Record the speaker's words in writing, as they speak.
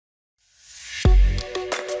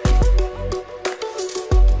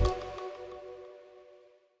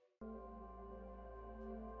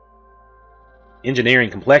Engineering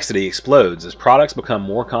complexity explodes as products become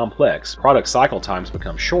more complex, product cycle times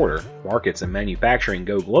become shorter, markets and manufacturing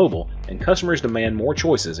go global, and customers demand more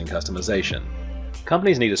choices and customization.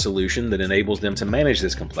 Companies need a solution that enables them to manage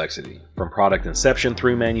this complexity, from product inception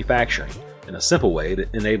through manufacturing, in a simple way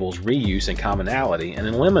that enables reuse and commonality and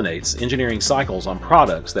eliminates engineering cycles on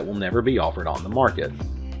products that will never be offered on the market.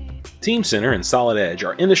 Teamcenter and Solid Edge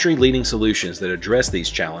are industry-leading solutions that address these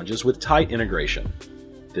challenges with tight integration.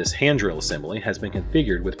 This hand drill assembly has been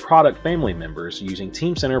configured with product family members using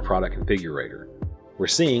Teamcenter Product Configurator. We're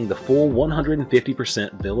seeing the full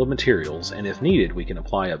 150% bill of materials, and if needed, we can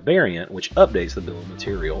apply a variant which updates the bill of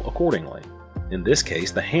material accordingly. In this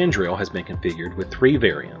case, the hand drill has been configured with 3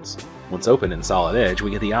 variants. Once opened in Solid Edge,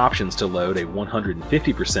 we get the options to load a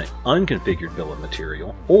 150% unconfigured bill of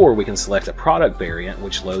material, or we can select a product variant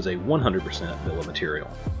which loads a 100% bill of material.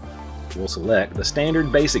 We'll select the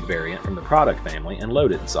standard basic variant from the product family and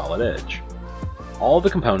load it in Solid Edge. All the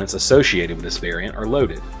components associated with this variant are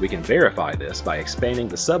loaded. We can verify this by expanding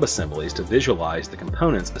the sub-assemblies to visualize the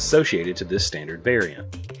components associated to this standard variant.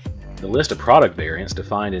 The list of product variants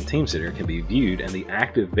defined in Teamcenter can be viewed, and the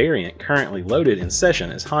active variant currently loaded in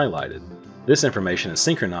session is highlighted. This information is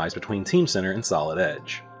synchronized between Teamcenter and Solid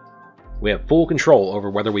Edge. We have full control over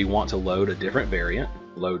whether we want to load a different variant,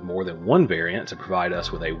 load more than one variant to provide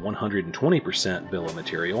us with a 120% bill of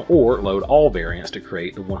material, or load all variants to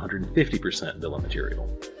create the 150% bill of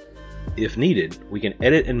material. If needed, we can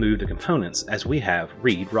edit and move the components as we have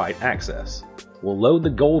read-write access. We'll load the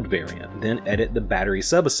gold variant, then edit the battery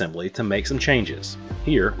subassembly to make some changes.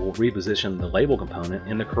 Here, we'll reposition the label component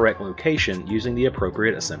in the correct location using the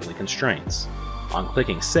appropriate assembly constraints. On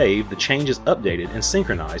clicking Save, the change is updated and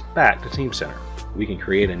synchronized back to Teamcenter. We can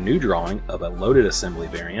create a new drawing of a loaded assembly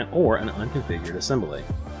variant or an unconfigured assembly.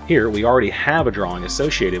 Here, we already have a drawing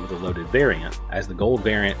associated with the loaded variant. As the gold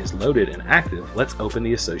variant is loaded and active, let's open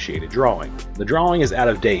the associated drawing. The drawing is out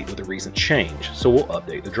of date with a recent change, so we'll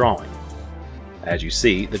update the drawing. As you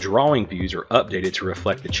see, the drawing views are updated to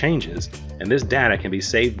reflect the changes, and this data can be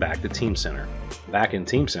saved back to Teamcenter. Back in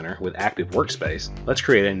Teamcenter with Active Workspace, let's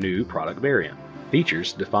create a new product variant.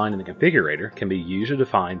 Features defined in the configurator can be used to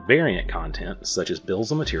define variant content such as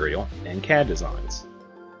bills of material and CAD designs.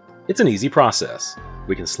 It's an easy process.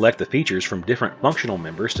 We can select the features from different functional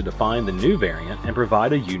members to define the new variant and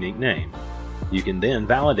provide a unique name. You can then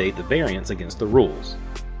validate the variants against the rules.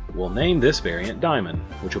 We'll name this variant Diamond,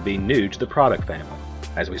 which will be new to the product family.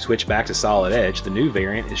 As we switch back to Solid Edge, the new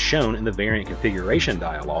variant is shown in the variant configuration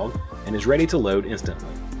dialog and is ready to load instantly.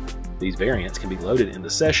 These variants can be loaded in the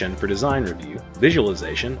session for design review,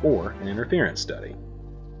 visualization, or an interference study.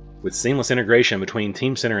 With seamless integration between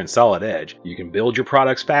Teamcenter and Solid Edge, you can build your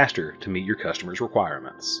products faster to meet your customers'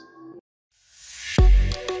 requirements.